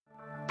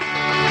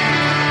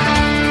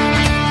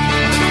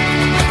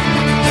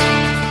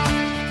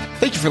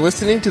Thank you for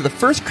listening to the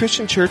First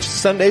Christian Church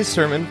Sunday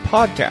Sermon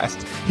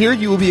Podcast. Here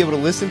you will be able to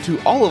listen to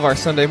all of our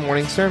Sunday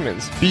morning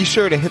sermons. Be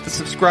sure to hit the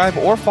subscribe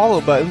or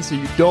follow button so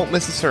you don't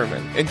miss a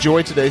sermon.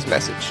 Enjoy today's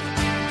message.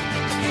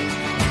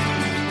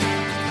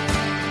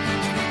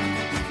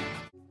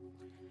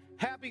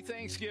 Happy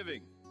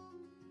Thanksgiving.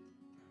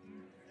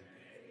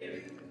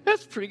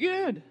 That's pretty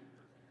good.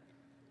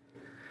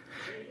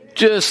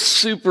 Just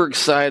super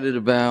excited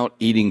about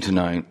eating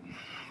tonight.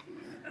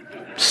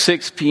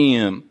 6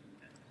 p.m.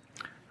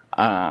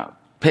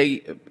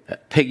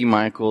 Peggy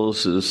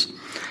Michaels is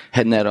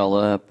heading that all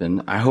up,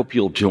 and I hope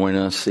you'll join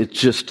us. It's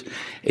just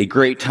a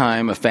great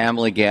time, a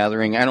family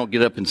gathering. I don't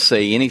get up and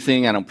say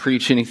anything. I don't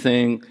preach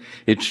anything.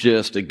 It's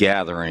just a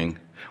gathering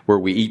where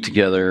we eat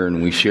together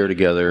and we share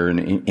together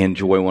and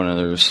enjoy one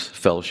another's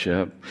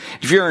fellowship.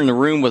 If you're in the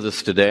room with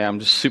us today, I'm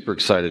just super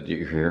excited that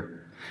you're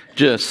here.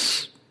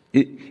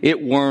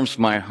 It warms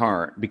my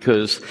heart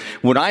because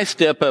when I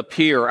step up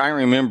here, I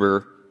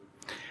remember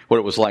what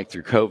it was like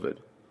through COVID.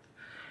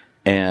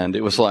 And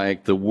it was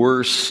like the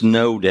worst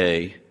snow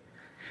day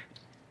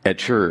at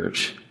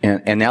church.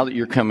 And now that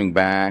you're coming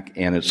back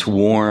and it's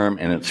warm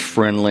and it's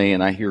friendly,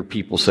 and I hear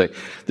people say,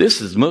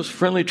 this is the most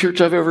friendly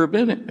church I've ever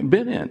been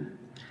in.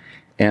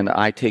 And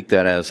I take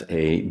that as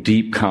a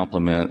deep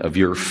compliment of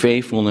your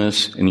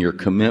faithfulness and your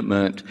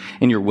commitment,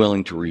 and you're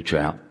willing to reach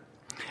out.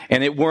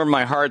 And it warmed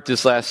my heart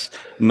this last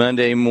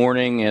Monday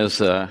morning as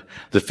the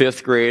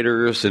fifth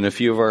graders and a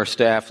few of our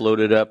staff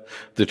loaded up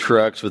the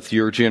trucks with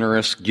your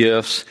generous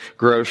gifts,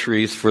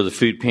 groceries for the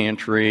food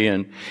pantry.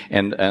 And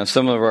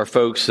some of our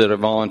folks that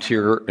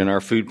volunteer in our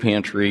food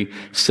pantry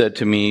said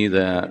to me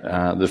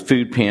that the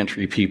food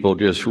pantry people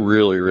just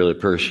really, really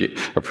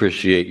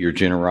appreciate your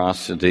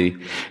generosity.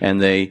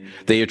 And they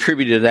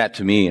attributed that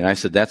to me. And I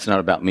said, that's not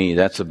about me.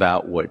 That's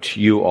about what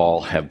you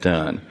all have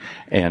done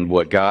and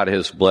what God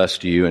has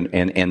blessed you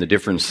and the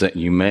difference that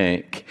you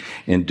make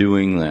in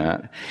doing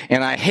that.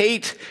 And I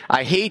hate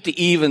to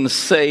even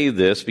say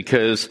this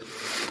because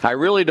I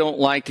really don't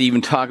like to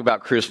even talk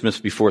about Christmas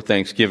before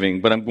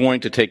Thanksgiving, but I'm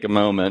going to take a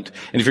moment.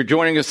 And if you're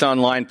joining us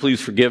online, please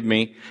forgive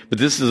me, but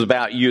this is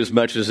about you as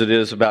much as it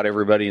is about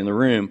everybody in the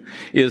room,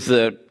 is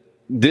that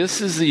this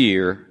is the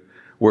year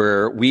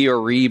where we are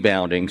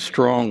rebounding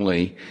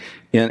strongly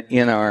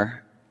in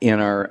our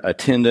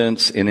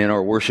attendance and in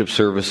our worship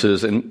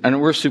services,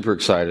 and we're super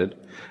excited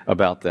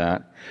about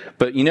that.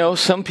 But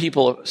some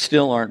people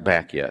still aren't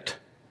back yet.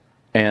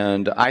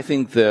 And I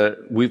think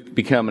that we've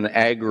become an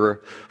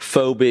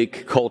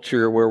agoraphobic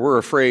culture where we're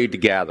afraid to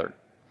gather.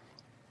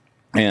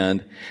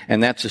 And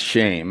that's a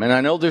shame. And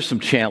I know there's some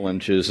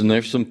challenges and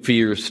there's some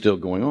fears still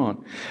going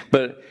on.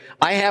 But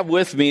I have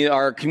with me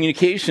our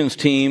communications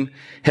team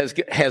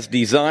has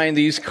designed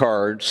these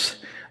cards.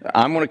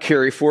 I'm going to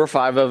carry 4 or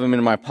 5 of them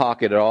in my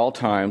pocket at all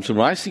times. And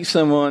when I see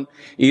someone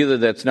either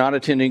that's not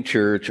attending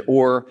church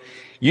or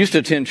used to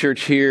attend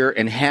church here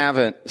and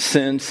haven't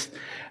since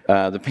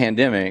the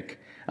pandemic,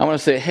 I want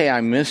to say, hey,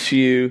 I miss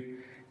you.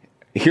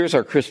 Here's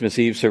our Christmas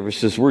Eve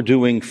services. We're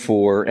doing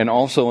 4. And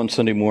also on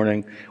Sunday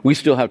morning, we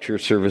still have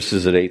church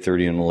services at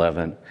 8:30 and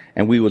 11.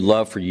 And we would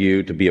love for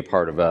you to be a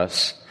part of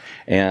us.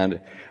 And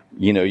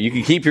you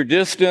can keep your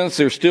distance.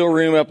 There's still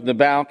room up in the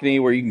balcony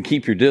where you can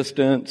keep your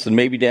distance, and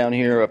maybe down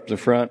here up the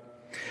front.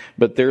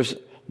 But there's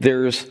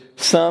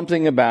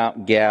something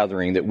about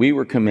gathering that we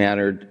were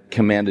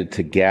commanded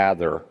to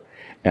gather.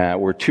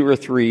 Where 2 or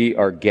 3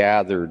 are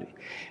gathered,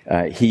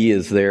 He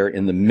is there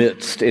in the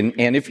midst. And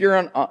if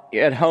you're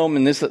at home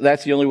and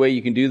that's the only way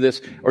you can do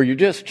this, or you're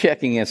just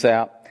checking us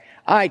out,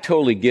 I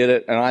totally get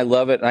it, and I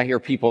love it. And I hear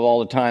people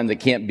all the time that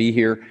can't be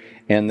here,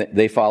 and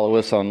they follow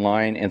us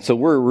online. And so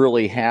we're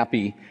really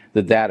happy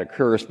that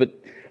occurs.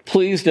 But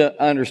please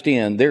to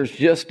understand, there's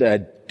just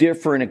a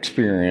different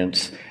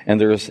experience,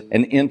 and there's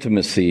an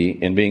intimacy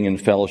in being in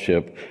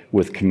fellowship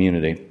with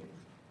community.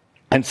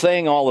 And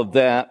saying all of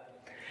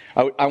that,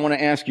 I want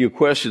to ask you a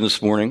question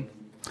this morning.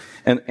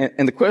 And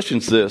the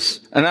question's this,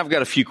 and I've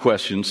got a few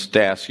questions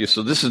to ask you,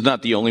 so this is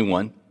not the only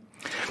one.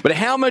 But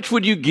how much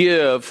would you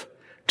give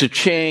to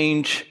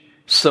change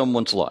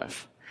someone's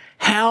life?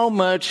 How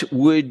much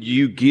would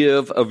you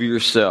give of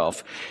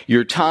yourself,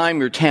 your time,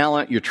 your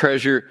talent, your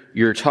treasure,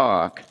 your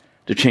talk,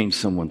 to change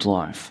someone's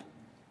life?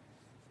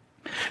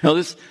 Now,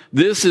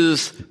 this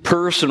is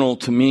personal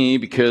to me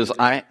because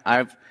I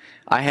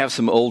have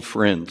some old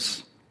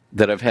friends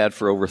that I've had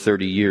for over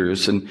 30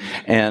 years, and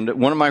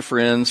one of my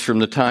friends, from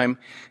the time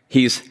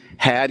he's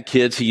had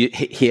kids,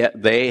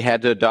 they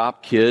had to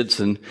adopt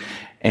kids,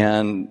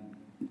 and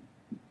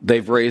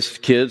they've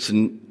raised kids,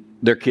 and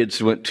their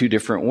kids went 2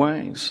 different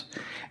ways.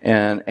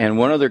 And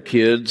one of their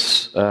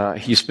kids,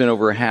 he spent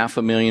over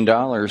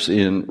 $500,000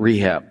 in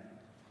rehab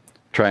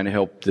trying to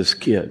help this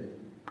kid.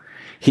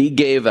 He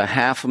gave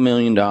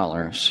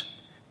 $500,000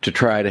 to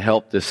try to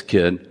help this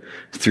kid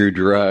through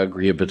drug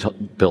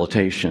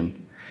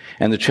rehabilitation.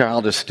 And the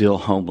child is still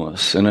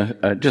homeless.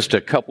 And just a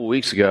couple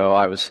weeks ago,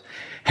 I was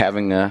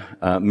having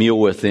a meal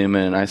with him,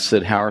 and I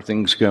said, how are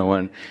things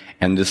going?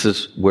 And this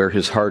is where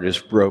his heart is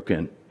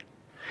broken.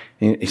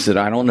 He said,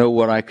 I don't know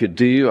what I could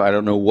do. I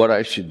don't know what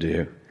I should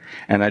do.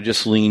 And I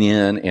just lean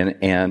in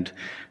and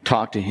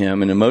talk to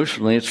him, and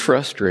emotionally it's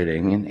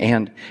frustrating.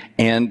 And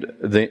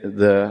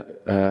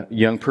the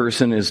young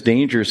person is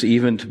dangerous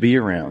even to be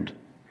around.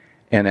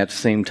 And at the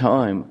same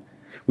time,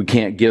 we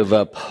can't give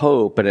up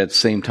hope, but at the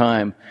same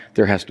time,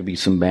 there has to be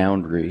some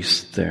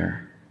boundaries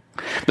there.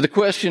 But the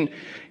question,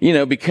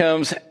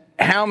 becomes,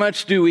 how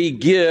much do we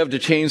give to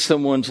change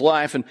someone's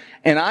life?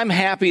 And I'm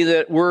happy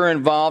that we're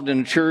involved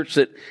in a church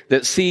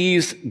that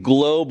sees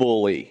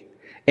globally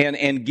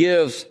and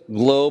gives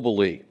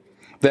globally.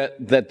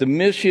 That the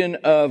mission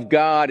of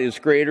God is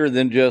greater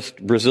than just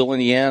Brazil,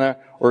 Indiana,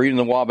 or even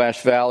the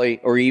Wabash Valley,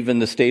 or even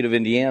the state of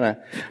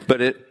Indiana,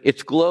 but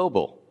it's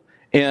global.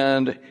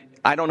 And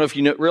I don't know if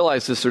you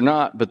realize this or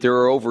not, but there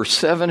are over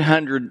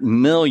 700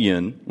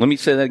 million, let me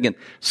say that again,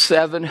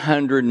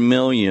 700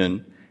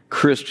 million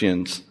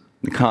Christians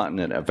in the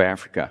continent of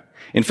Africa.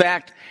 In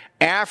fact,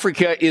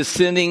 Africa is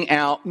sending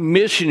out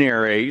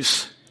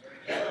missionaries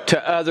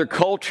to other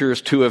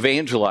cultures to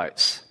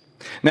evangelize.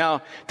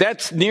 Now,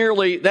 that's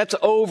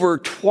over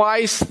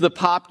twice the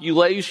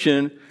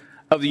population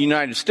of the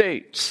United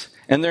States.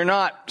 And they're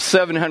not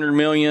 700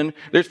 million.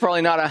 There's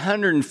probably not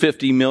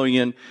 150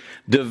 million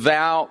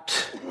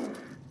devout,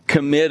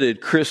 committed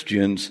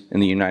Christians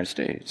in the United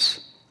States.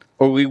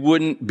 Or we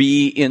wouldn't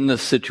be in the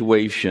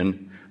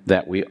situation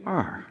that we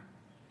are.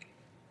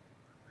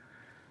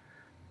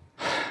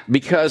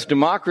 Because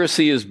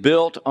democracy is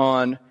built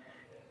on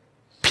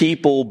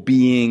people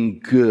being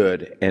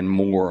good and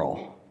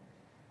moral.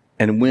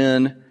 And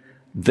when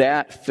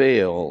that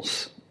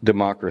fails,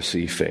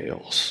 democracy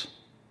fails.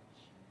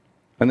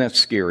 And that's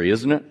scary,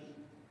 isn't it?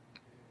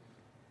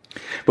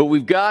 But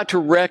we've got to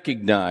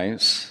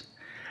recognize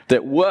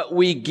that what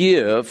we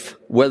give,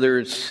 whether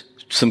it's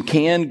some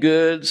canned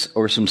goods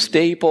or some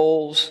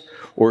staples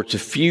or it's a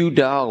few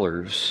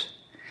dollars,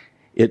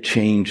 it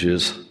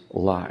changes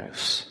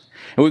lives.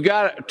 And we've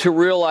got to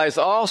realize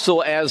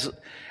also as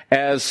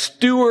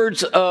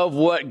stewards of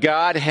what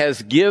God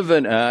has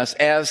given us,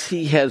 as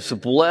He has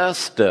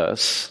blessed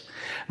us,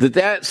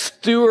 that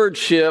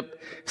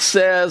stewardship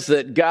says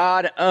that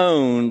God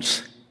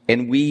owns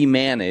and we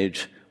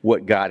manage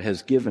what God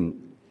has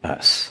given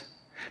us.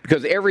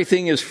 Because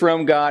everything is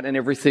from God and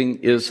everything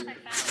is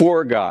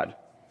for God.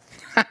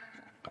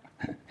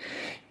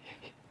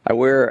 I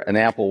wear an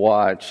Apple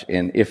Watch,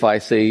 and if I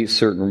say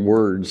certain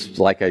words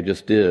like I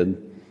just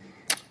did,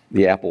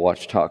 the Apple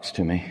Watch talks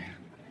to me.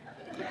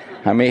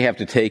 I may have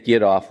to take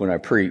it off when I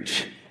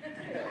preach.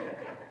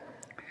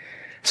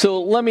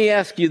 So let me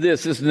ask you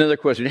this. This is another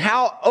question.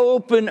 How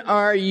open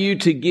are you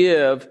to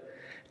give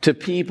to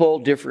people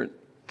different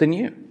than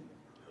you?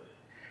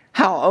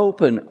 How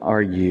open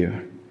are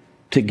you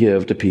to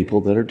give to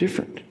people that are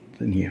different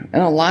than you?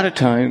 And a lot of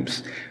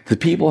times, the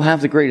people who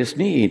have the greatest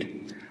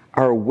need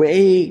are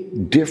way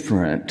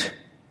different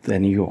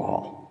than you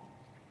all.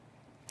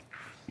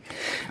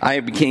 I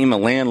became a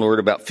landlord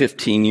about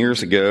 15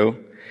 years ago,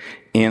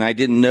 and I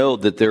didn't know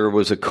that there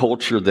was a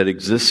culture that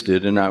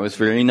existed, and I was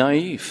very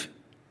naive.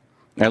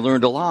 I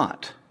learned a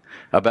lot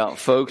about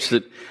folks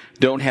that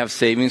don't have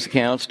savings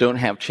accounts, don't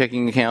have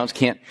checking accounts,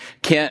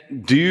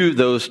 can't do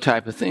those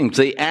type of things.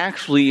 They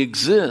actually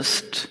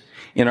exist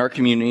in our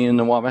community in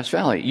the Wabash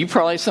Valley.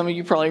 Some of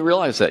you probably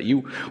realize that.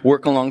 You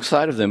work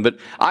alongside of them. But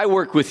I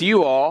work with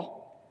you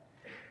all,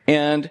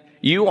 and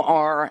you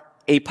are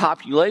a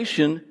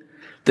population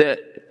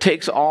that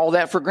takes all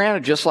that for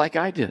granted, just like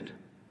I did.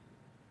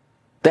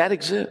 That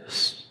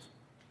exists.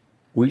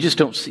 We just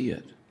don't see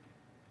it.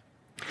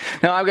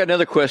 Now, I've got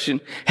another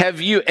question.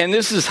 Have you, and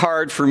this is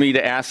hard for me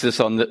to ask this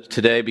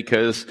today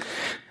because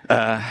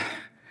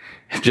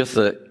just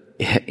the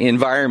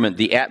environment,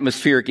 the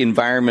atmospheric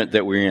environment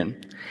that we're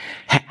in.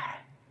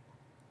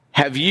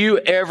 Have you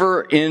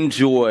ever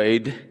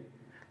enjoyed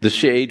the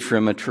shade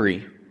from a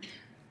tree?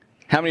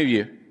 How many of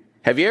you?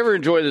 Have you ever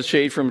enjoyed the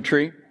shade from a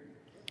tree?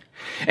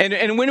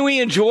 And when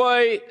we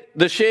enjoy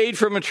the shade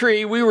from a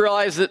tree, we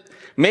realize that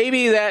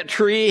maybe that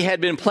tree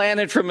had been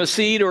planted from a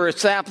seed or a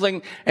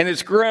sapling and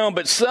it's grown,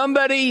 but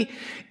somebody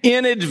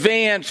in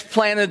advance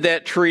planted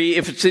that tree,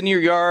 if it's in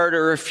your yard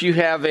or if you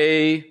have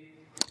a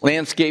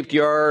landscaped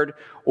yard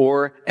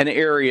or an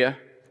area.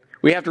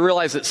 We have to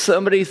realize that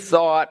somebody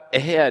thought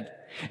ahead.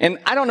 And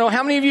I don't know,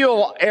 how many of you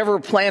have ever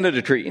planted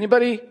a tree?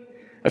 Anybody?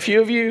 A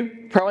few of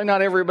you? Probably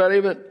not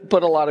everybody,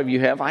 but a lot of you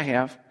have. I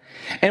have.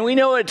 And we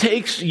know it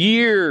takes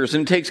years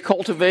and takes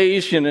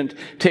cultivation and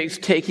takes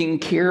taking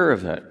care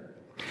of it.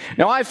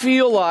 Now, I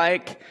feel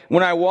like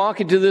when I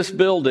walk into this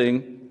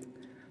building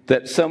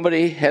that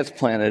somebody has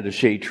planted a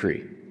shade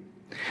tree.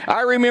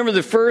 I remember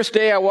the first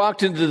day I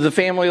walked into the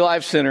Family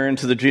Life Center,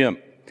 into the gym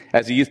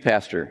as a youth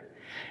pastor,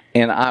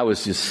 and I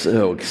was just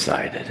so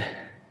excited.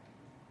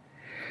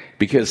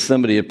 because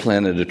somebody had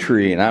planted a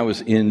tree, and I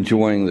was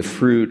enjoying the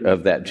fruit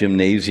of that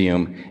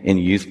gymnasium in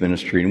youth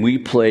ministry. And we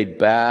played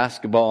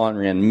basketball and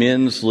ran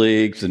men's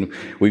leagues, and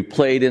we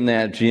played in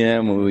that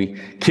gym, and we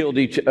killed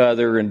each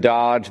other and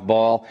dodged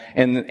ball,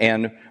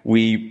 and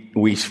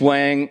we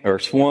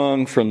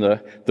swung from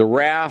the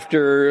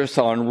rafters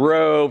on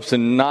ropes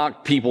and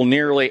knocked people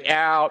nearly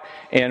out,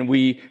 and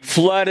we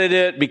flooded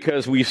it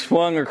because we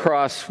swung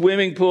across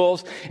swimming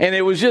pools, and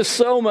it was just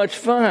so much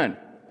fun.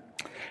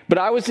 But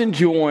I was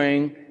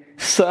enjoying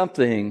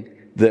something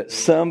that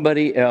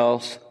somebody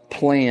else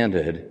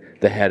planted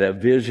that had a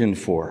vision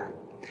for.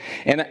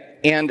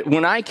 And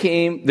when I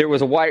came, there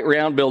was a white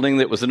round building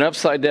that was an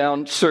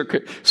upside-down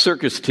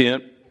circus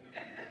tent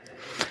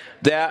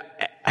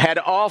that had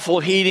awful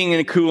heating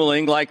and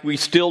cooling like we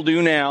still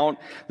do now.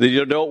 The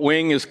adult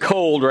wing is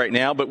cold right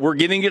now, but we're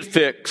getting it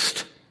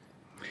fixed.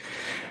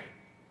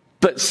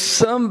 But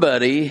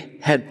somebody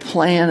had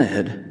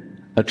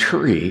planted a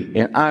tree,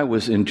 and I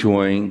was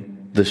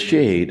enjoying the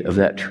shade of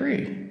that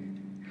tree.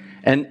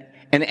 And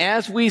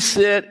as we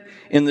sit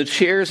in the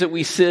chairs that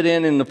we sit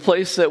in the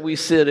place that we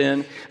sit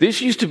in,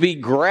 this used to be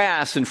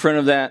grass in front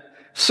of that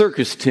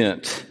circus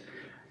tent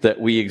that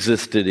we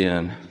existed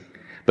in.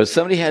 But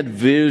somebody had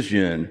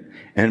vision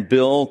and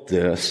built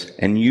this,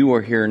 and you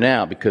are here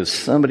now because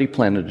somebody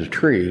planted a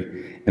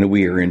tree, and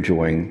we are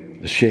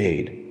enjoying the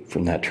shade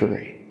from that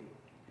tree.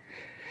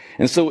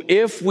 And so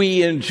if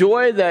we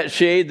enjoy that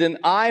shade, then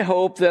I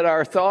hope that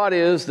our thought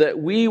is that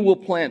we will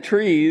plant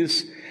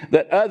trees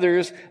that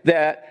others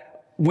that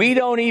we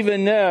don't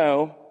even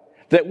know,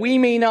 that we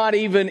may not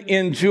even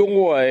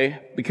enjoy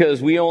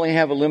because we only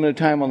have a limited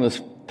time on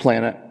this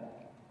planet,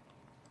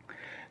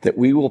 that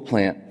we will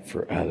plant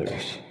for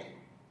others.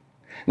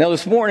 Now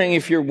this morning,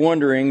 if you're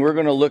wondering, we're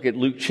going to look at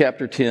Luke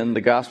chapter 10,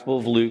 the Gospel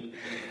of Luke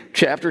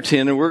chapter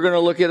 10, and we're going to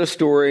look at a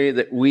story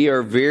that we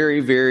are very,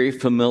 very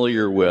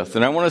familiar with.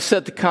 And I want to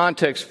set the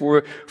context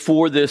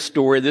for this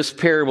story, this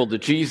parable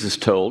that Jesus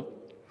told.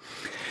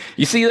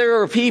 You see, there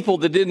were people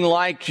that didn't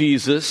like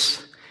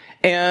Jesus,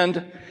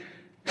 and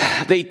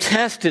they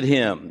tested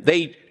him.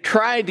 They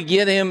tried to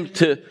get him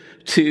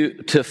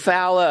to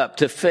foul up,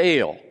 to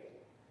fail.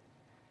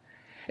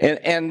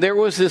 And there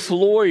was this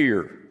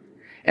lawyer.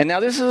 And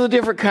now this is a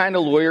different kind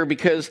of lawyer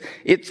because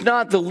it's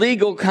not the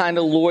legal kind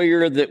of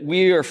lawyer that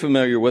we are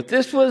familiar with.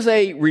 This was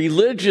a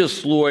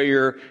religious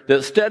lawyer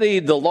that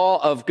studied the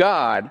law of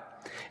God,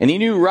 and he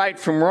knew right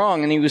from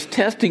wrong, and he was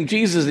testing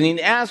Jesus, and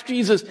he asked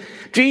Jesus,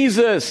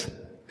 Jesus,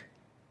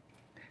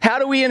 how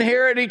do we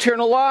inherit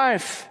eternal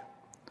life?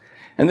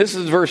 And this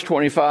is verse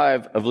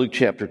 25 of Luke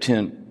chapter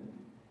 10.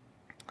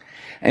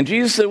 And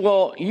Jesus said,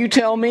 well, you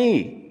tell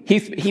me.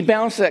 He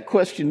bounced that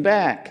question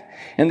back.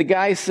 And the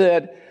guy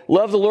said,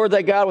 love the Lord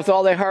thy God with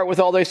all thy heart, with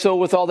all thy soul,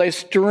 with all thy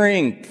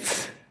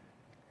strength,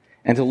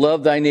 and to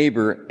love thy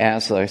neighbor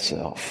as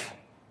thyself.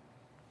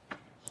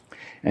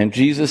 And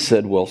Jesus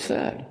said, well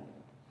said.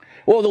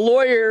 Well,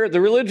 the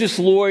religious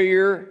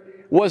lawyer,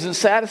 wasn't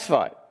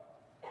satisfied.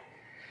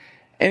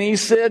 And he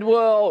said,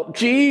 well,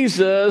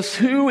 Jesus,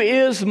 who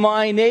is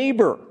my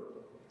neighbor?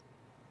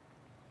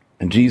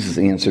 And Jesus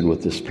answered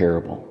with this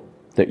parable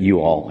that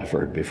you all have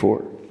heard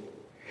before.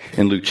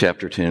 In Luke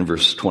chapter 10,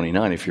 verse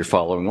 29, if you're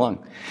following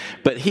along.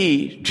 But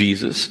he,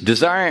 Jesus,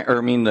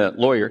 the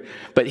lawyer,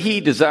 but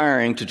he,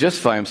 desiring to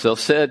justify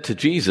himself, said to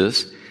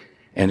Jesus,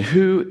 and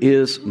who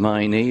is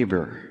my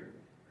neighbor?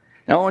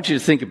 Now I want you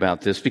to think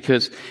about this,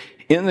 because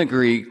in the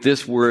Greek,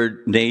 this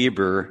word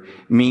neighbor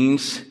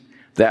means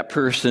that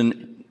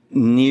person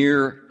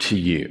near to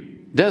you.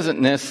 Doesn't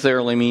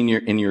necessarily mean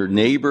you're in your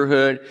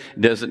neighborhood.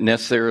 Doesn't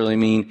necessarily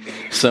mean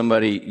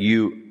somebody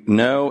you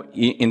know.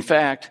 In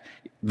fact,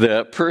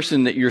 the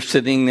person that you're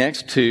sitting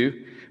next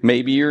to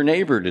may be your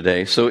neighbor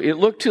today. So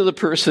look to the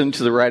person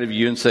to the right of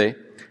you and say,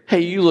 hey,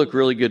 you look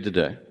really good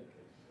today.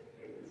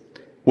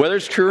 Whether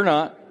it's true or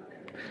not,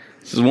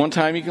 this is one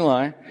time you can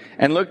lie.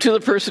 And look to the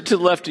person to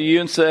the left of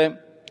you and say,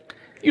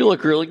 you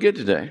look really good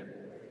today.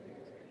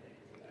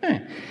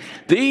 Hey.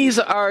 These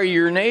are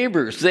your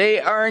neighbors.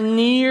 They are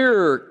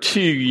near to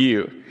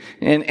you.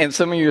 And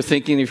some of you are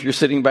thinking, if you're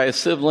sitting by a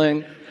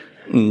sibling,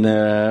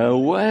 no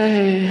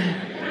way.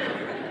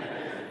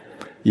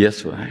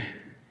 Yes way.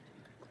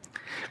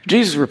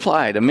 Jesus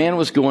replied, a man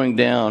was going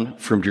down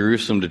from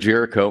Jerusalem to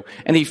Jericho,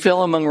 and he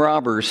fell among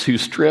robbers who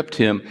stripped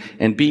him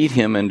and beat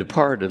him and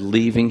departed,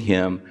 leaving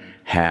him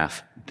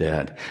half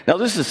dead. Now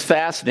this is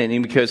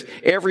fascinating because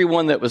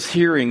everyone that was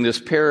hearing this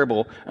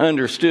parable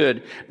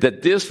understood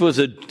that this was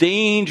a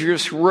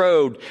dangerous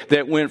road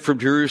that went from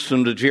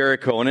Jerusalem to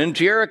Jericho. And in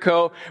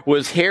Jericho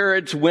was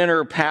Herod's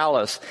winter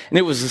palace, and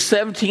it was a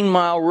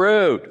 17-mile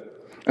road.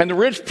 And the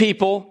rich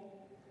people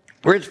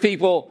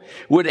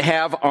would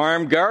have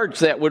armed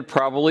guards that would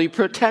probably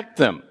protect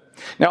them.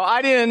 Now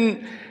I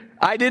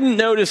didn't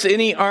notice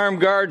any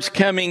armed guards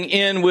coming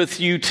in with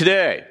you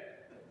today.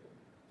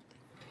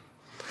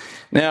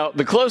 Now,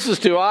 the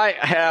closest I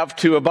have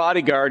to a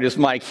bodyguard is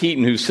Mike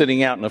Heaton, who's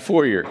sitting out in the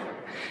foyer.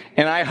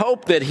 And I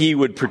hope that he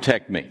would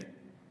protect me.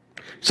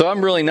 So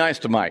I'm really nice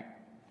to Mike.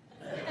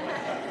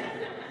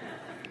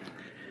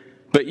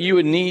 But you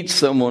would need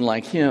someone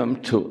like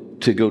him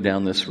to go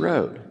down this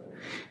road.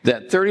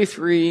 That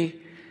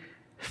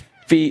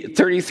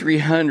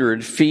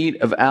 3,300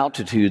 feet of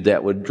altitude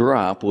that would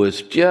drop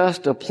was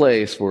just a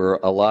place where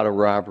a lot of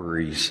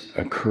robberies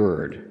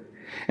occurred.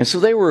 And so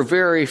they were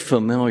very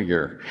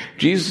familiar.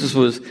 Jesus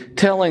was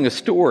telling a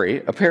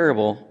story, a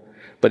parable,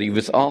 but he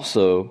was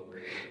also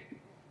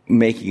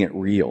making it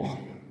real.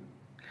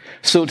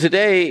 So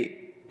today,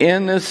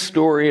 in this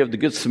story of the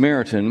Good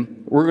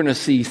Samaritan, we're going to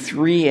see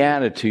three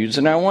attitudes,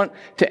 and I want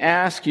to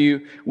ask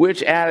you,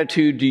 which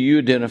attitude do you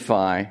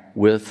identify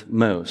with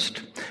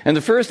most? And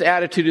the first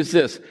attitude is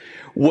this: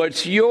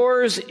 what's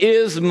yours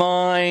is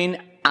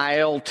mine,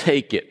 I'll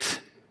take it.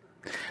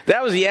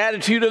 That was the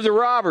attitude of the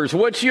robbers.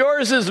 What's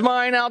yours is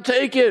mine, I'll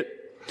take it.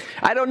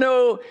 I don't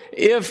know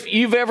if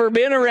you've ever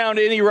been around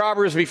any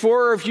robbers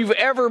before, or if you've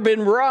ever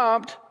been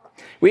robbed.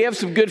 We have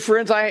some good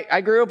friends.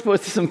 I grew up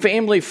with some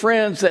family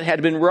friends that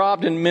had been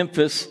robbed in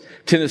Memphis,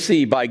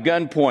 Tennessee by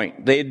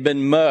gunpoint. They had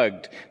been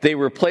mugged. They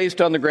were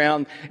placed on the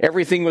ground.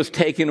 Everything was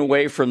taken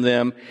away from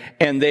them,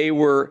 and they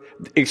were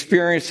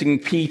experiencing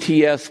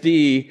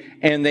PTSD,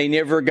 and they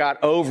never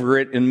got over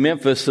it in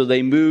Memphis, so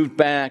they moved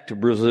back to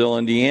Brazil,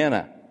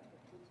 Indiana.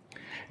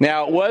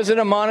 Now, it wasn't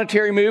a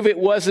monetary move. It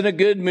wasn't a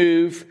good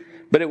move,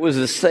 but it was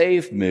a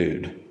safe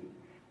move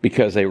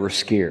because they were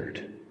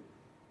scared.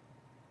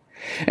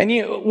 And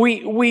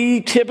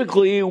we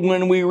typically,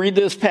 when we read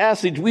this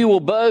passage, we will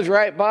buzz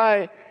right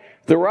by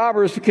the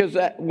robbers because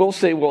we'll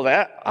say, well,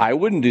 I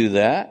wouldn't do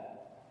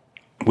that.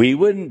 We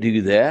wouldn't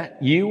do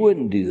that. You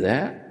wouldn't do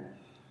that.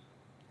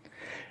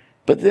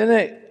 But then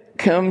it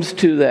comes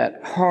to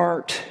that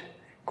heart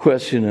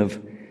question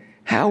of,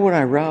 how would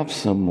I rob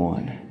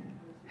someone?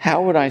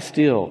 How would I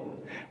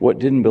steal what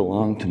didn't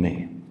belong to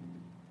me?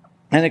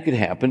 And it could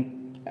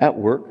happen at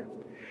work,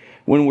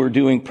 when we're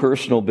doing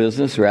personal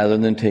business rather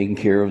than taking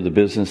care of the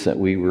business that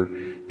we were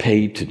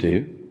paid to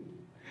do.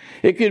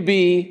 It could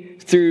be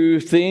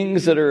through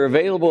things that are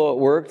available at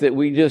work that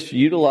we just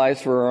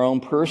utilize for our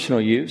own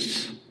personal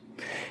use.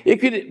 It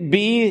could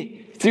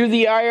be through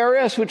the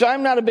IRS, which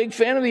I'm not a big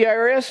fan of the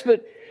IRS,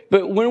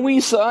 but when we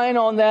sign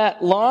on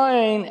that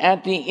line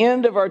at the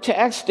end of our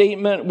tax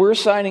statement, we're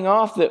signing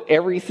off that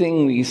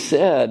everything we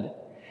said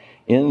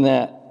in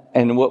that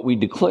and what we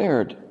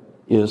declared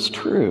is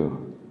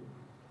true.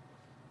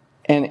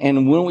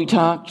 And when we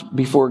talked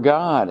before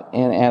God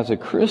and as a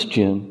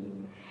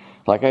Christian,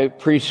 like I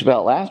preached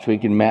about last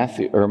week in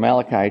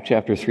Malachi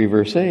chapter 3,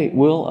 verse 8,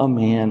 will a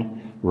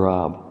man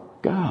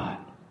rob God?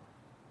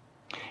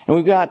 And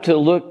we've got to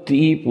look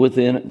deep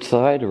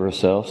inside of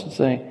ourselves and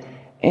say,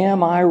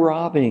 am I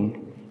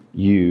robbing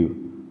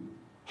you,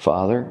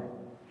 Father?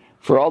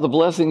 For all the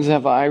blessings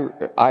have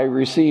I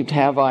received,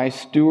 have I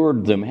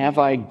stewarded them? Have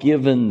I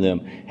given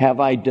them?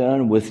 Have I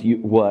done with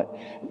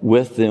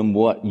them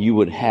what you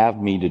would have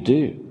me to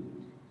do?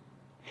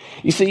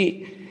 You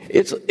see,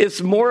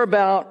 it's more of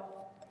a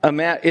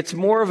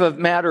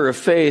matter of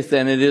faith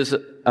than it is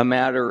a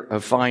matter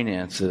of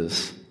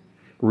finances,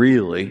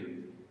 really.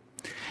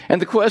 And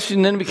the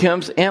question then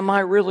becomes, am I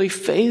really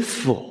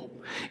faithful?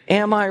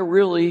 Am I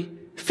really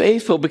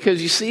faithful?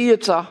 Because you see,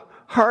 it's a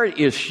heart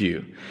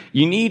issue.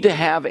 You need to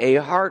have a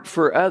heart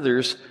for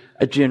others,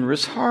 a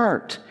generous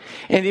heart.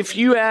 And if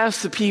you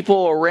ask the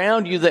people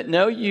around you that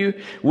know you,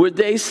 would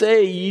they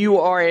say you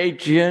are a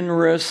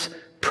generous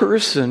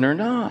person or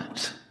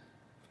not?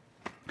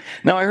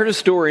 Now, I heard a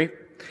story,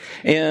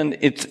 and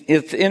it's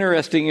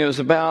interesting. It was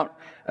about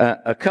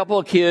a couple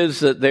of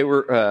kids that they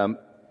were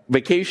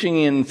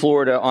vacationing in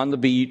Florida on the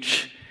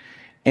beach,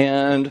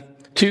 and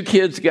two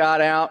kids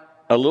got out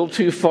a little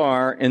too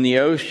far in the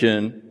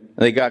ocean.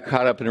 They got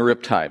caught up in a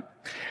riptide.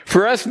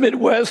 For us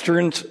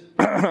Midwesterners,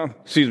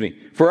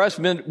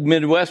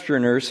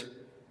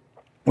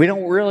 we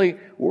don't really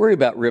worry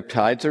about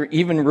riptides or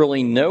even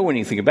really know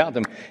anything about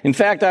them. In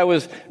fact,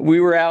 we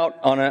were out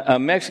on a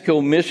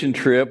Mexico mission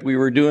trip. We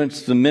were doing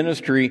some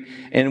ministry,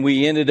 and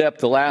we ended up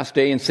the last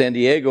day in San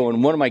Diego,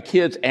 and one of my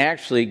kids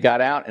actually got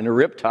out in a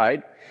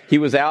riptide. He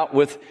was out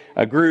with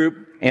a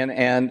group,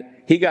 and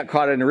he got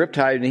caught in a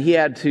riptide, and he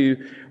had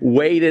to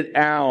wait it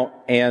out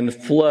and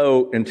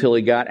float until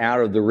he got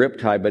out of the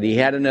riptide. But he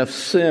had enough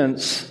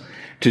sense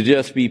to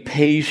just be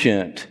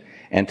patient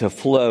and to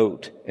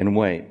float and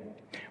wait.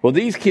 Well,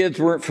 these kids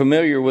weren't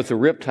familiar with the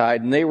riptide,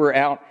 and they were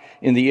out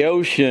in the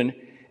ocean,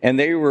 and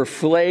they were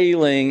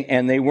flailing,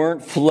 and they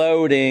weren't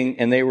floating,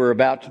 and they were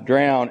about to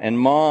drown. And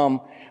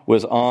Mom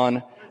was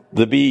on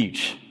the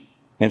beach,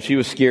 and she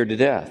was scared to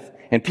death.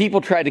 And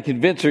people tried to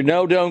convince her,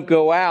 no, don't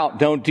go out.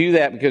 Don't do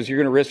that because you're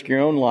going to risk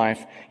your own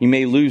life. You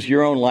may lose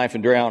your own life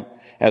and drown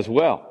as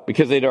well,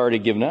 because they'd already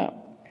given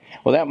up.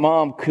 Well, that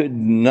mom could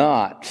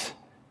not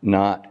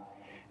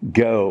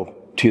go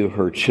to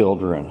her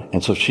children.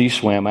 And so she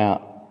swam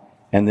out,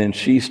 and then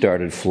she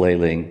started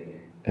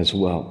flailing as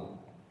well.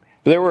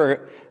 But there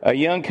were a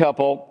young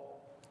couple,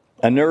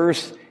 a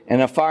nurse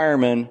and a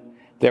fireman,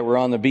 that were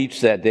on the beach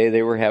that day.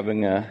 They were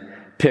having a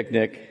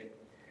picnic.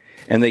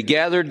 And they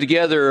gathered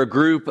together a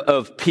group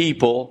of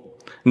people,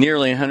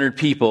 nearly 100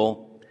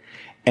 people,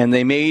 and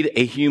they made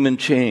a human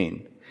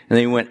chain. And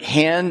they went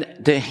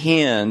hand to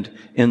hand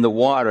in the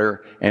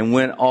water and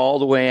went all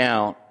the way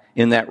out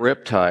in that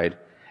riptide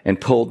and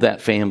pulled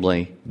that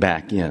family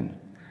back in.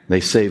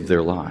 They saved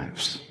their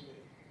lives.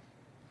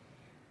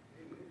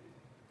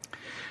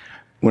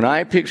 When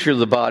I picture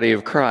the body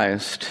of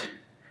Christ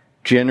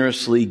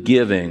generously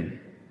giving,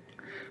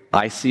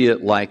 I see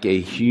it like a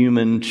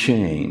human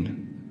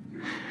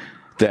chain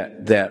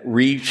that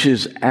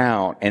reaches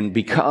out. And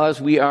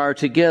because we are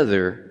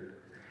together,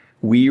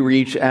 we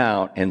reach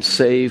out and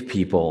save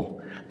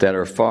people that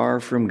are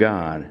far from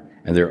God,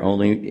 and their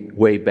only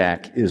way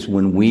back is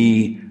when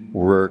we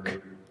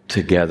work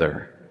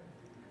together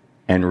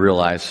and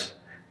realize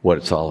what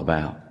it's all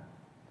about.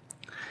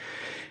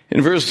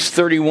 In verses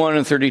 31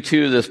 and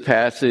 32 of this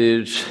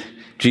passage,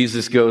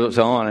 Jesus goes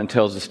on and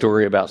tells a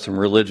story about some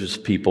religious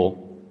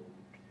people.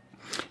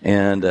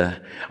 And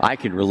I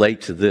can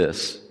relate to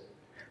this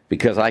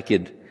because I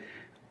could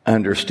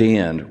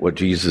understand what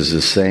Jesus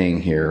is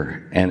saying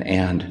here,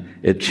 and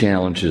it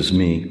challenges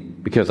me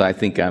because I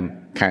think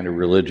I'm kind of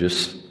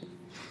religious.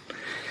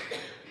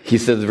 He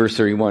says in verse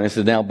 31, he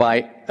said, "Now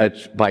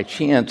by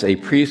chance a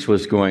priest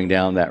was going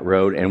down that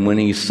road, and when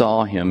he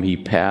saw him, he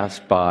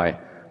passed by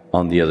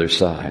on the other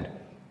side.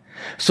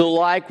 So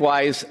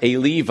likewise a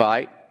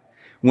Levite,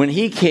 when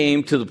he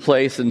came to the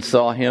place and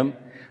saw him,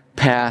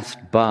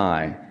 passed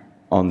by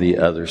on the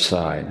other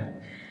side."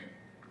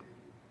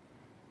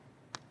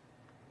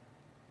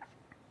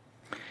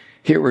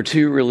 Here were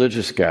two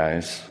religious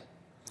guys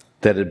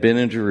that had been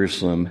in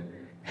Jerusalem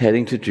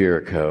heading to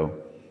Jericho.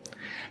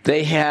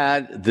 They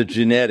had the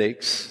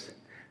genetics,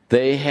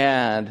 they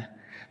had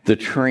the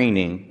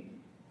training,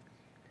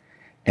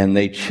 and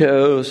they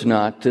chose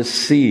not to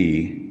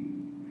see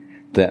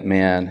that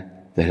man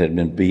that had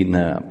been beaten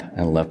up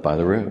and left by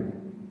the road.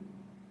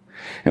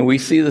 And we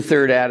see the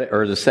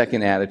the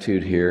second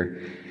attitude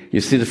here.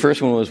 You see, the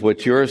first one was,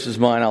 "What's yours is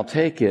mine, I'll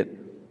take it."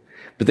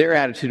 But their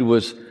attitude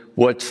was,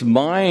 "What's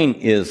mine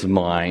is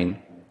mine,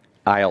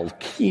 I'll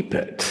keep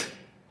it."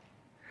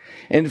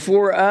 And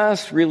for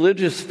us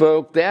religious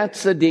folk,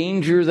 that's a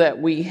danger that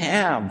we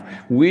have.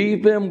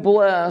 We've been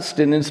blessed,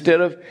 and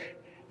instead of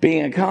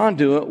being a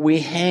conduit, we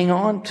hang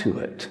on to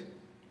it.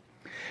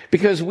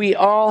 Because we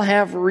all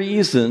have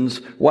reasons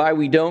why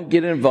we don't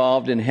get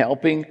involved in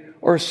helping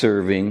or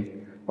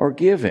serving or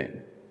giving.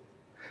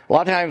 A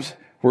lot of times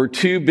we're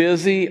too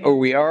busy, or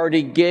we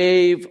already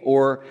gave,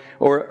 or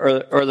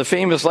the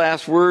famous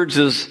last words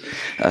is,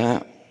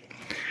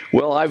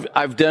 "Well,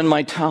 I've done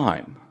my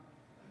time.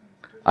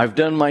 I've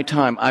done my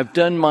time. I've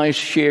done my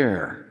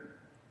share.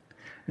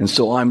 And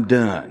so I'm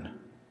done."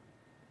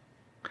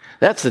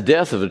 That's the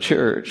death of a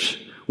church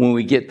when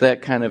we get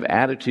that kind of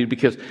attitude,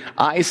 because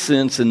I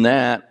sense in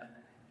that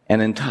an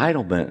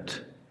entitlement.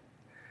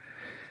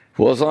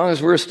 Well, as long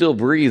as we're still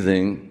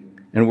breathing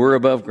and we're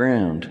above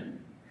ground,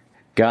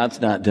 God's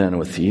not done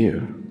with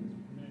you.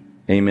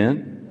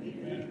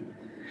 Amen?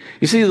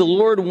 You see, the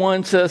Lord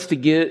wants us to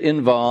get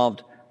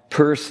involved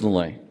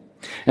personally.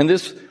 And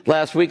this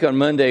last week on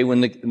Monday,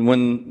 when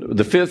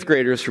the fifth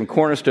graders from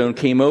Cornerstone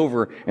came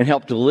over and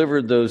helped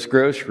deliver those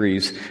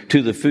groceries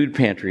to the food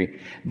pantry,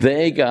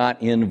 they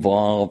got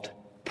involved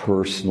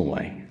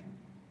personally.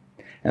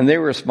 And they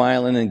were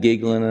smiling and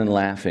giggling and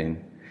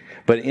laughing.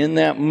 But in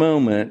that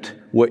moment,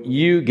 what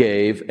you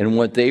gave and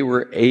what they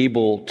were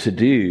able to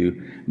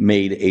do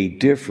made a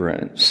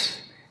difference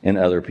in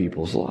other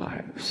people's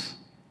lives.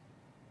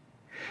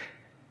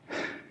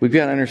 We've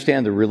got to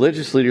understand the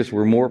religious leaders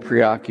were more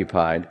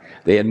preoccupied.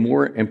 They had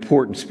more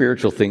important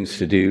spiritual things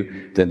to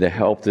do than to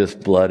help this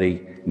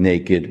bloody,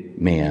 naked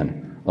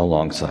man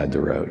alongside the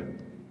road.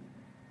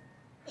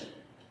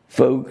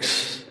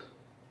 Folks,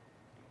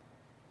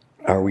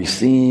 are we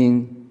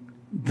seeing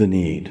the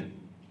need?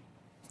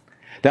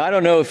 Now, I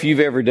don't know if you've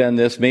ever done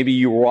this. Maybe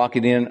you were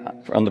walking in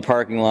on the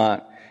parking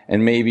lot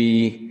and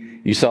maybe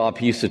you saw a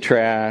piece of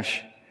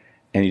trash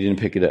and you didn't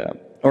pick it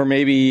up. Or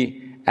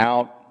maybe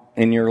out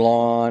in your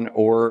lawn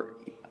or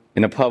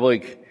in a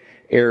public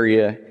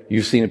area,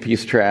 you've seen a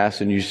piece of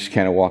trash and you just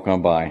kind of walk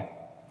on by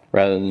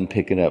rather than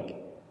pick it up.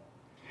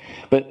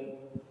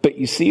 But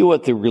you see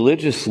what the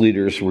religious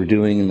leaders were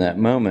doing in that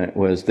moment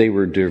was they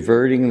were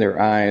diverting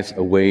their eyes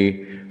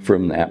away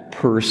from that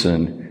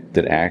person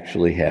that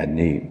actually had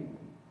need.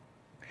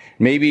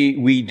 Maybe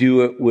we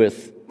do it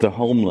with the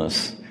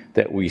homeless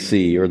that we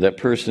see, or that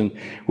person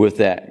with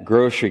that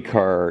grocery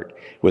cart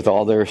with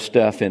all their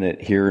stuff in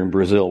it here in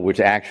Brazil, which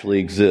actually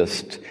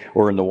exists,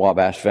 or in the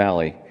Wabash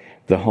Valley,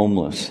 the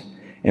homeless.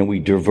 And we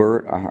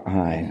divert our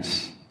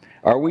eyes.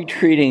 Are we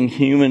treating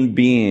human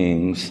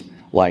beings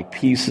like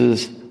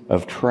pieces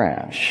of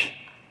trash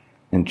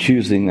and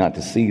choosing not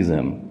to see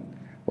them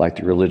like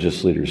the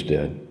religious leaders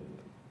did?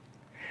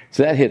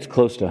 So that hits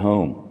close to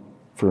home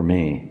for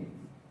me.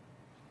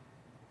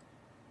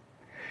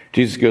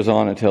 Jesus goes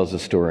on and tells the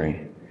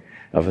story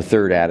of a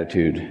third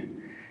attitude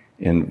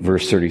in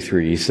verse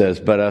 33. He says,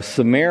 "But a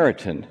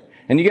Samaritan,"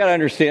 and you got to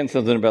understand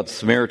something about the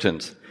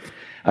Samaritans.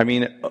 I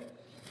mean,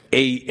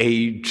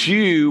 a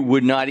Jew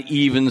would not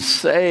even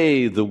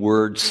say the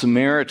word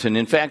Samaritan.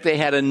 In fact, they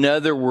had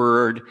another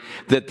word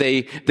that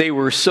they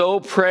were so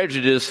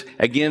prejudiced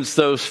against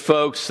those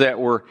folks that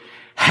were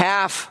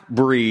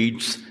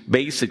half-breeds,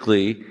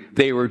 basically.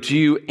 They were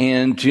Jew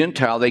and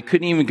Gentile. They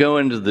couldn't even go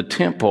into the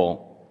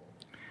temple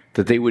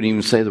that they wouldn't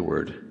even say the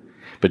word.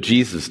 But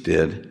Jesus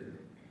did,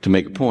 to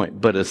make a point.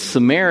 But a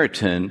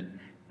Samaritan,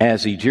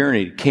 as he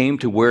journeyed, came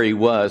to where he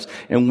was,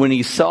 and when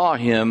he saw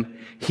him,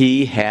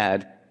 he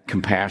had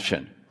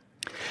compassion.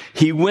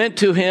 He went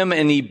to him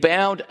and he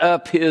bound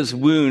up his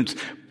wounds,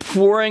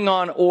 pouring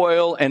on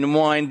oil and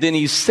wine. Then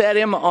he set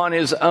him on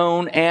his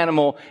own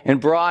animal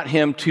and brought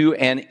him to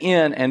an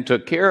inn and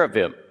took care of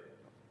him.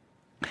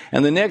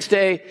 And the next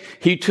day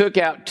he took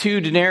out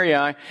 2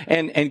 denarii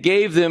and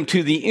gave them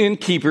to the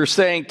innkeeper,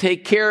 saying,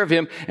 take care of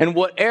him, and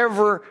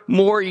whatever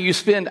more you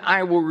spend,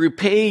 I will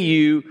repay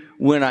you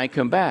when I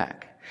come back.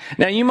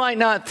 Now, you might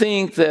not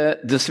think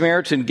that the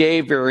Samaritan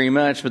gave very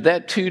much, but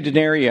that 2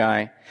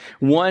 denarii,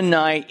 one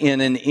night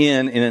in an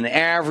inn, in an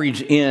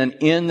average inn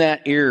in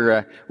that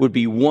era, would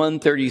be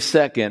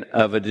 1/32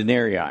 of a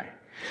denarii.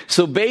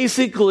 So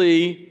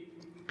basically,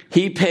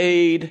 he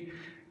paid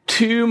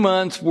 2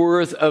 months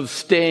worth of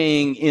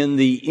staying in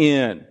the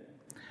inn.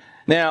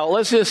 Now,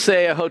 let's just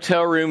say a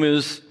hotel room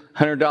is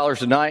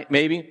 $100 a night,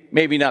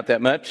 maybe not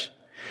that much.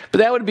 But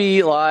that would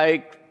be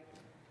like,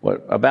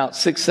 about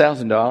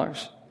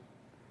 $6,000?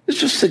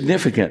 This was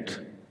significant.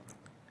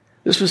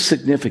 This was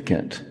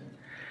significant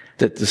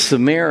that the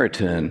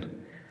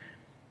Samaritan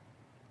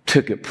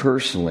took it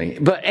personally.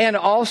 And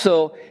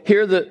also,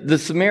 here the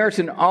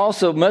Samaritan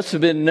also must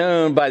have been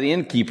known by the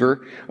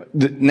innkeeper.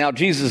 Now,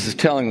 Jesus is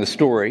telling the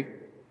story.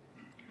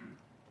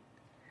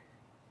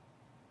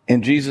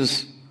 And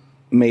Jesus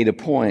made a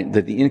point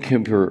that the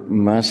innkeeper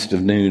must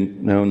have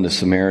known the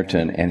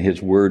Samaritan, and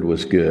his word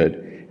was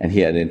good, and he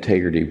had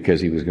integrity because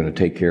he was going to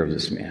take care of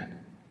this man.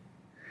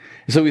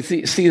 So we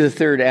see the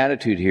third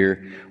attitude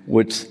here.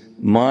 What's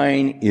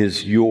mine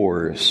is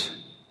yours,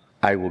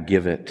 I will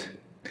give it.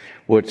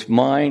 What's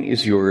mine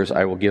is yours,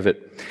 I will give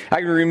it.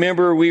 I can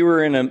remember we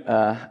were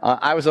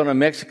I was on a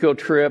Mexico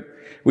trip.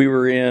 We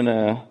were in,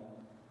 where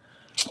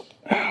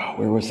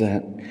was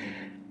that?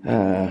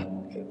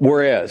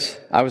 Juarez.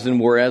 I was in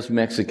Juarez,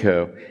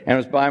 Mexico, and I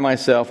was by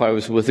myself. I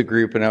was with a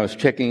group, and I was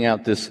checking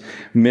out this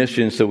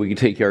mission so we could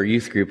take our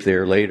youth group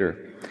there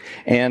later.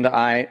 And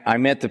I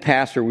met the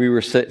pastor. We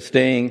were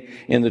staying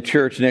in the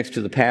church next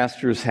to the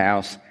pastor's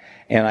house,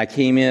 and I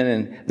came in,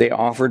 and they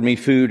offered me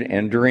food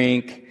and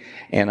drink,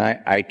 and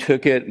I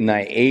took it, and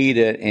I ate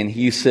it, and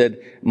he said,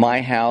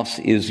 my house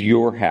is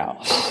your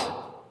house.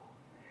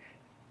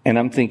 And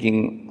I'm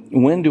thinking,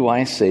 when do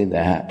I say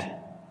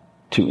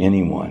that to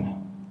anyone?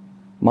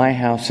 My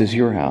house is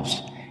your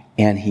house.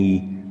 And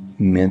he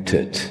meant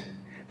it,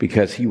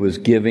 because he was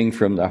giving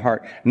from the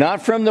heart,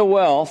 not from the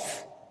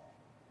wealth.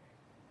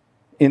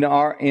 In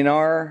our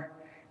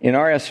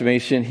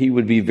estimation, he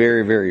would be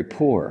very, very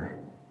poor,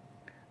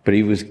 but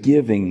he was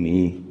giving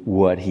me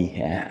what he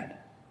had.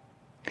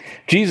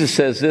 Jesus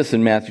says this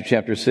in Matthew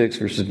chapter 6,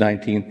 verses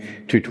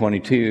 19 to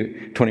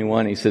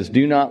 21. He says,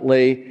 do not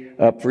lay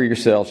up for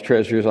yourselves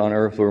treasures on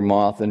earth where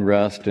moth and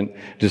rust and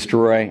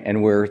destroy,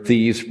 and where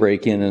thieves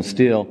break in and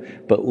steal,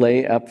 but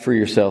lay up for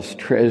yourselves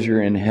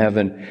treasure in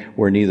heaven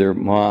where neither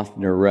moth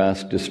nor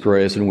rust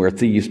destroys, and where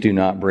thieves do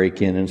not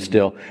break in and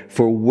steal.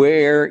 For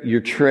where your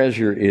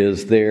treasure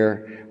is,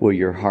 there will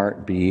your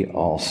heart be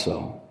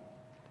also.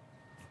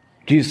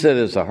 Jesus said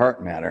it's a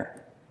heart matter.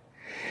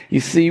 You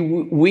see,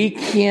 we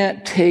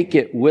can't take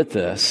it with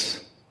us,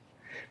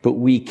 but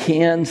we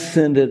can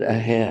send it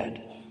ahead.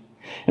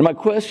 And my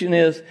question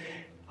is,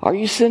 are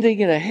you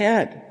sending it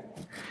ahead?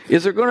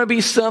 Is there going to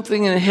be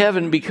something in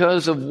heaven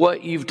because of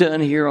what you've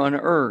done here on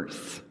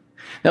earth?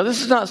 Now,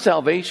 this is not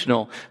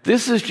salvational.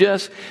 This is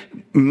just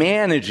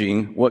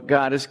managing what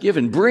God has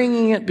given,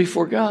 bringing it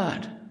before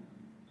God.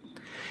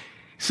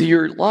 See,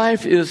 your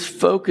life is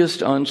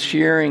focused on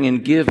sharing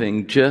and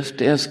giving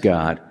just as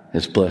God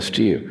has blessed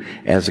you,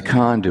 as a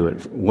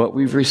conduit, what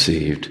we've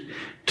received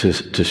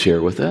to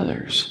share with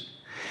others.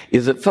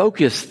 Is it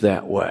focused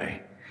that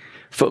way?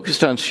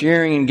 Focused on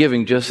sharing and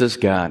giving just as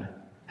God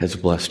has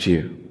blessed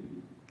you.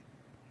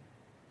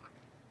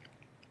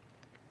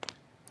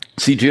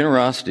 See,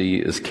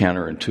 generosity is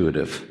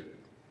counterintuitive.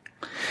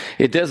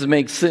 It doesn't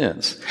make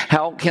sense.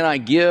 How can I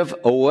give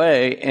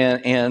away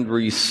and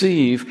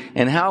receive,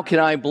 and how can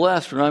I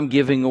bless when I'm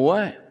giving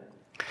away?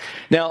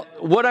 Now,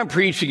 what I'm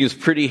preaching is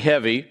pretty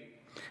heavy,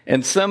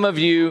 and some of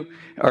you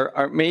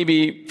are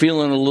maybe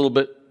feeling a little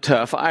bit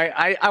tough.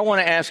 I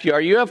want to ask you,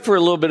 are you up for a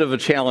little bit of a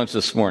challenge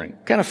this morning?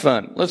 Kind of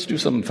fun. Let's do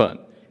something fun.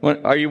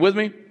 Are you with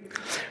me?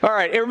 All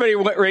right, everybody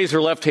raise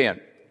their left hand.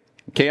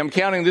 Okay, I'm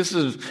counting. This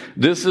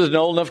is an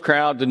old enough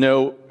crowd to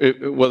know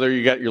whether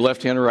you got your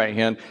left hand or right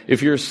hand.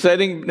 If you're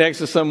sitting next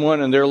to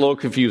someone and they're a little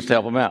confused,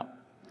 help them out.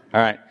 All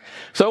right.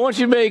 So I want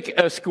you to make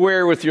a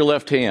square with your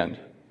left hand.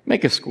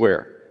 Make a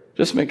square.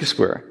 Just make a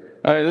square.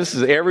 This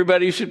is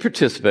everybody should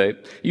participate.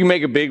 You can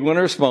make a big one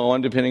or a small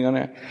one, depending on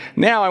that.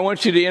 Now I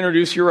want you to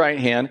introduce your right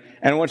hand,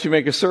 and I want you to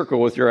make a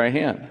circle with your right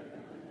hand.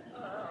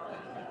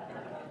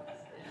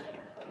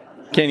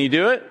 Can you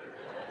do it?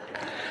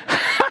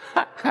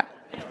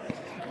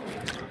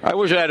 I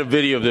wish I had a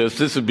video of this.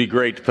 This would be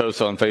great to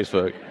post on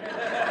Facebook.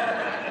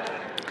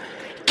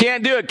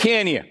 Can't do it,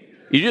 can you?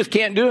 You just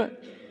can't do it.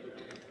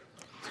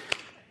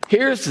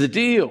 Here's the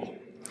deal.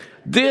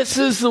 This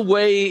is the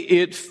way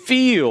it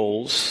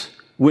feels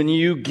when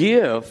you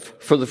give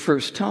for the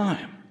first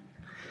time.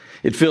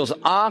 It feels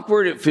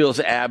awkward. It feels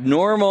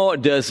abnormal.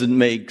 It doesn't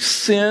make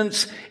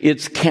sense.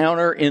 It's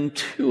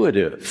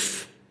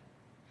counterintuitive.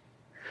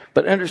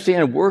 But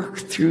understand, work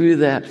through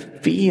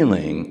that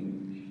feeling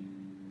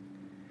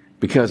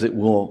because it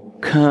will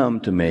come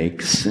to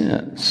make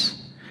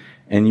sense.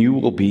 And you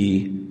will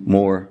be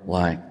more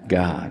like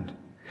God.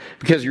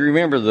 Because you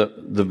remember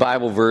the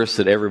Bible verse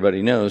that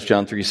everybody knows,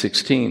 John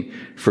 3:16,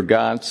 for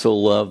God so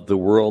loved the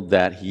world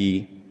that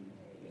he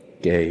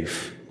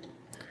gave.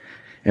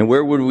 And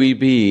where would we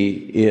be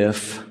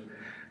if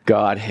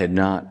God had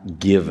not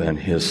given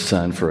his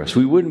son for us?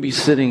 We wouldn't be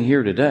sitting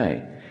here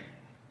today.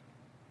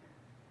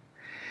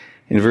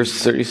 In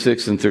verses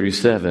 36 and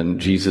 37,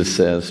 Jesus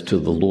says to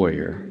the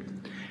lawyer,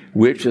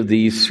 which of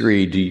these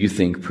three do you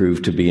think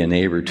proved to be a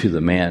neighbor to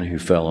the man who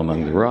fell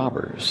among the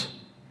robbers?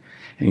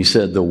 And he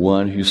said, the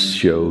one who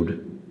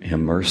showed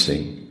him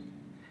mercy.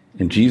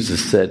 And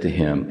Jesus said to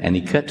him, and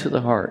he cut to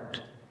the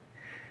heart,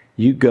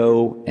 you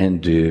go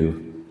and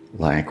do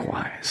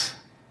likewise.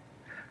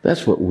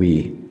 That's what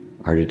we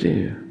are to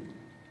do.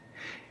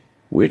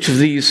 Which of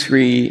these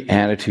three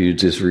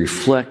attitudes is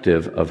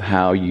reflective of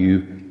how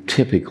you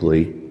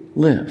typically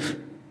live?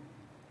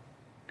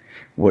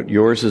 What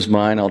yours is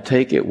mine, I'll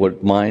take it.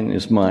 What mine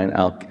is mine,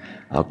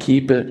 I'll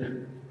keep it.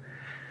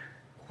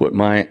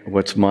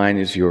 What's mine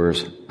is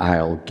yours,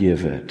 I'll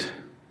give it.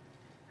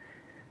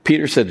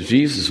 Peter said to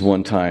Jesus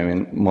one time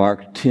in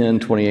Mark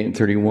 10:28 and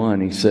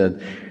 31, he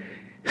said,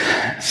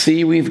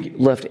 see, we've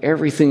left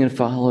everything and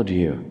followed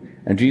you.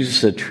 And Jesus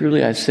said,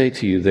 truly I say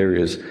to you, there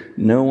is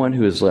no one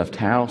who has left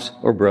house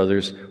or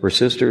brothers or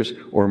sisters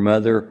or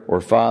mother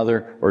or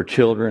father or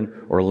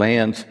children or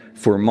lands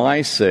for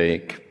my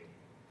sake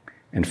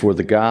and for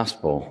the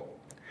gospel,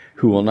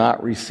 who will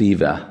not receive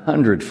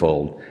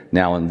 100-fold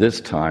now in this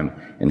time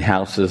in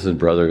houses and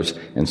brothers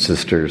and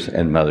sisters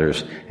and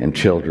mothers and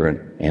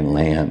children and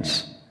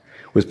lands,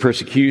 with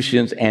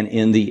persecutions and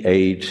in the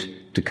age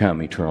to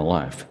come eternal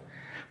life.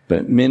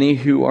 But many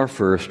who are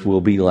first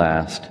will be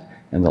last,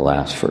 and the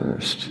last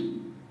first.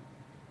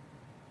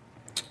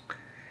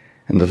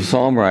 And the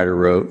psalm writer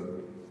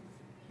wrote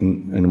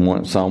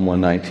in Psalm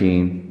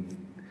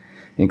 119,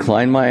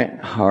 incline my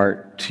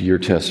heart to your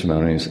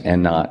testimonies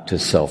and not to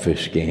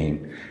selfish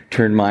gain.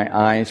 Turn my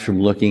eyes from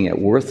looking at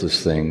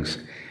worthless things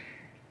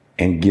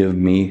and give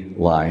me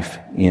life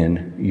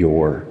in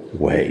your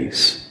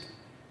ways.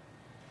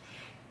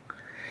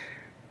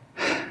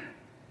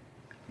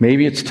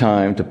 Maybe it's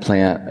time to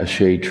plant a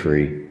shade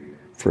tree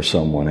for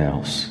someone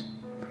else,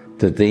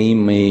 that they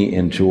may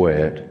enjoy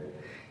it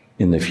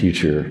in the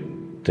future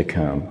to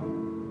come.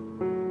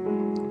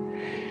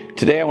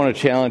 Today I want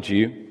to challenge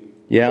you,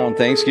 on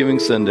Thanksgiving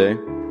Sunday,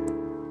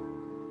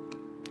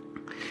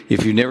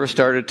 if you've never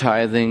started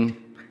tithing,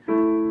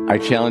 I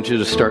challenge you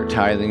to start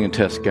tithing and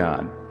test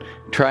God.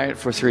 Try it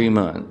for 3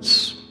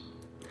 months.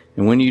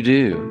 And when you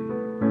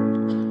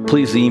do,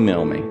 please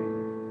email me,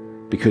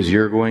 because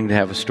you're going to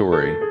have a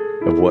story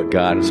of what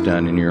God has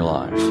done in your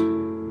life.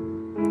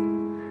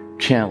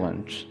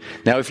 Challenge.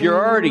 Now, if you're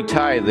already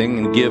tithing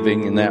and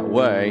giving in that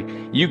way,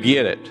 you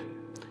get it.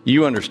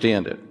 You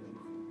understand it.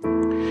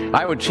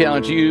 I would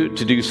challenge you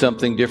to do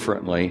something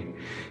differently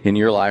in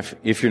your life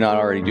if you're not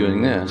already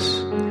doing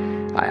this.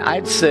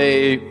 I'd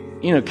say,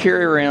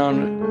 carry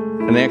around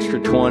an extra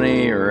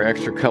 20 or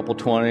extra couple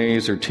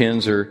 20s or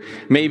 10s, or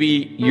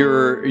maybe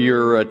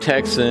you're a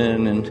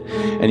Texan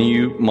and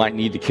you might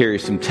need to carry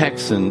some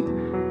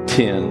Texan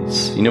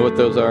 10s. You know what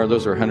those are?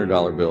 Those are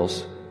 $100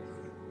 bills.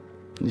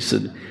 You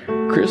said,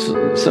 Chris,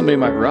 somebody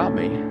might rob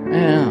me.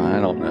 I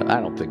don't know. I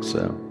don't think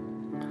so.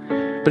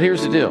 But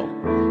here's the deal.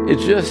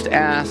 It's just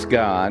ask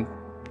God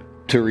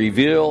to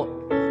reveal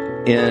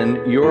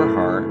in your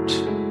heart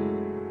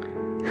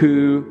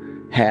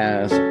who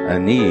has a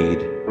need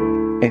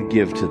and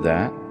give to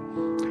that.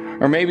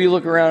 Or maybe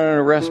look around in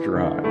a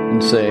restaurant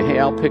and say, hey,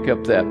 I'll pick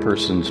up that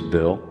person's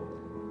bill,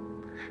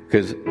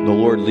 because the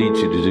Lord leads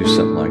you to do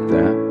something like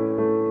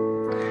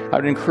that. I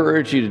would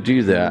encourage you to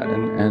do that,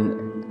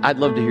 and I'd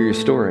love to hear your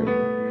story.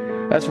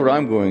 That's what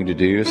I'm going to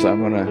do. So I'm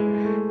going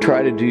to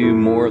try to do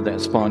more of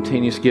that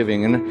spontaneous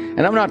giving.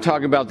 And I'm not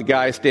talking about the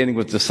guy standing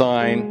with the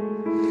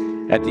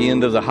sign at the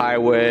end of the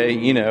highway,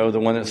 the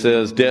one that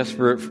says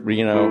desperate,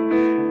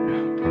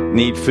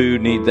 need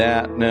food, need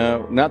that.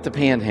 No, not the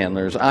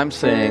panhandlers. I'm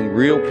saying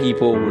real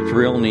people with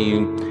real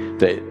need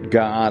that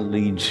God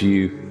leads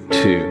you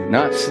to.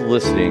 Not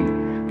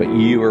soliciting, but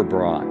you are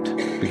brought.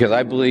 Because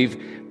I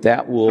believe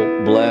that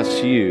will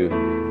bless you,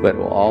 but it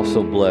will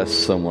also bless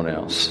someone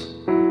else.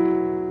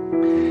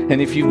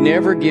 And if you've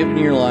never given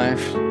your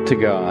life to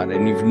God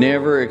and you've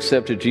never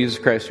accepted Jesus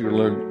Christ as your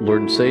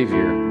Lord and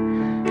Savior,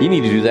 you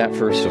need to do that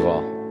first of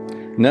all.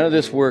 None of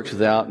this works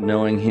without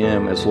knowing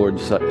Him as Lord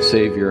and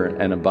Savior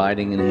and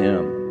abiding in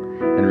Him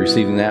and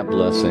receiving that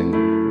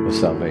blessing of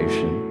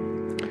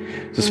salvation.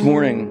 This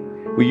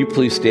morning, will you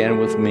please stand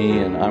with me,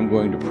 and I'm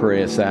going to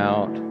pray us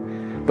out.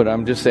 But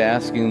I'm just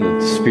asking that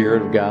the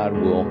Spirit of God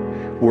will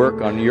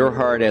work on your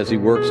heart as He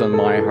works on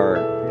my heart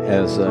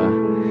as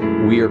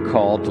we are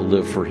called to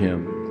live for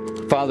Him.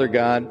 Father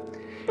God,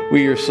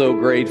 we are so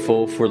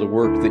grateful for the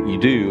work that you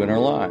do in our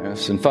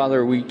lives. And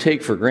Father, we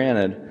take for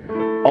granted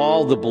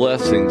all the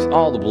blessings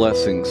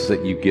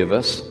that you give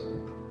us.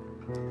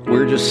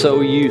 We're just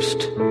so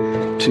used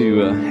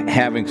to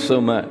having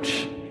so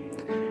much.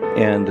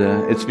 And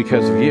it's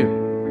because of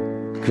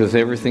you. Because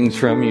everything's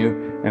from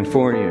you and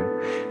for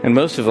you. And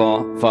most of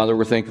all, Father,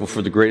 we're thankful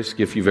for the greatest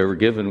gift you've ever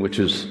given, which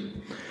is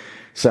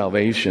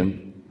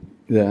salvation.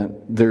 That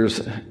there's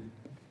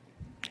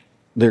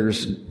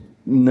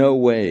no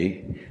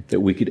way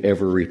that we could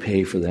ever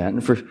repay for that.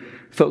 And for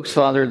folks,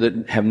 Father,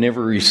 that have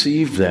never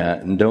received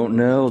that and don't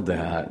know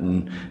that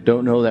and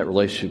don't know that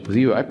relationship with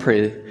you, I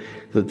pray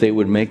that they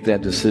would make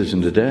that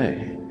decision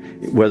today,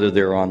 whether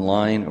they're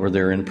online or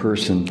they're in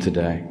person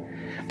today.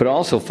 But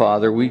also,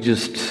 Father, we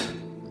just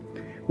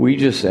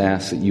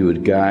ask that you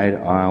would guide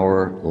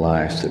our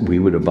lives, that we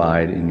would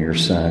abide in your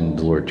Son,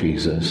 the Lord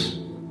Jesus.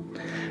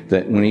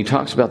 That when he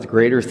talks about the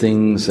greater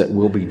things that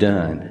will be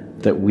done,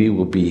 that we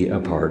will be a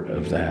part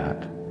of that.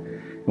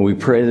 And we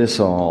pray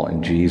this all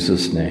in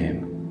Jesus'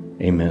 name.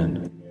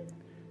 Amen.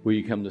 Will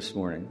you come this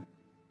morning?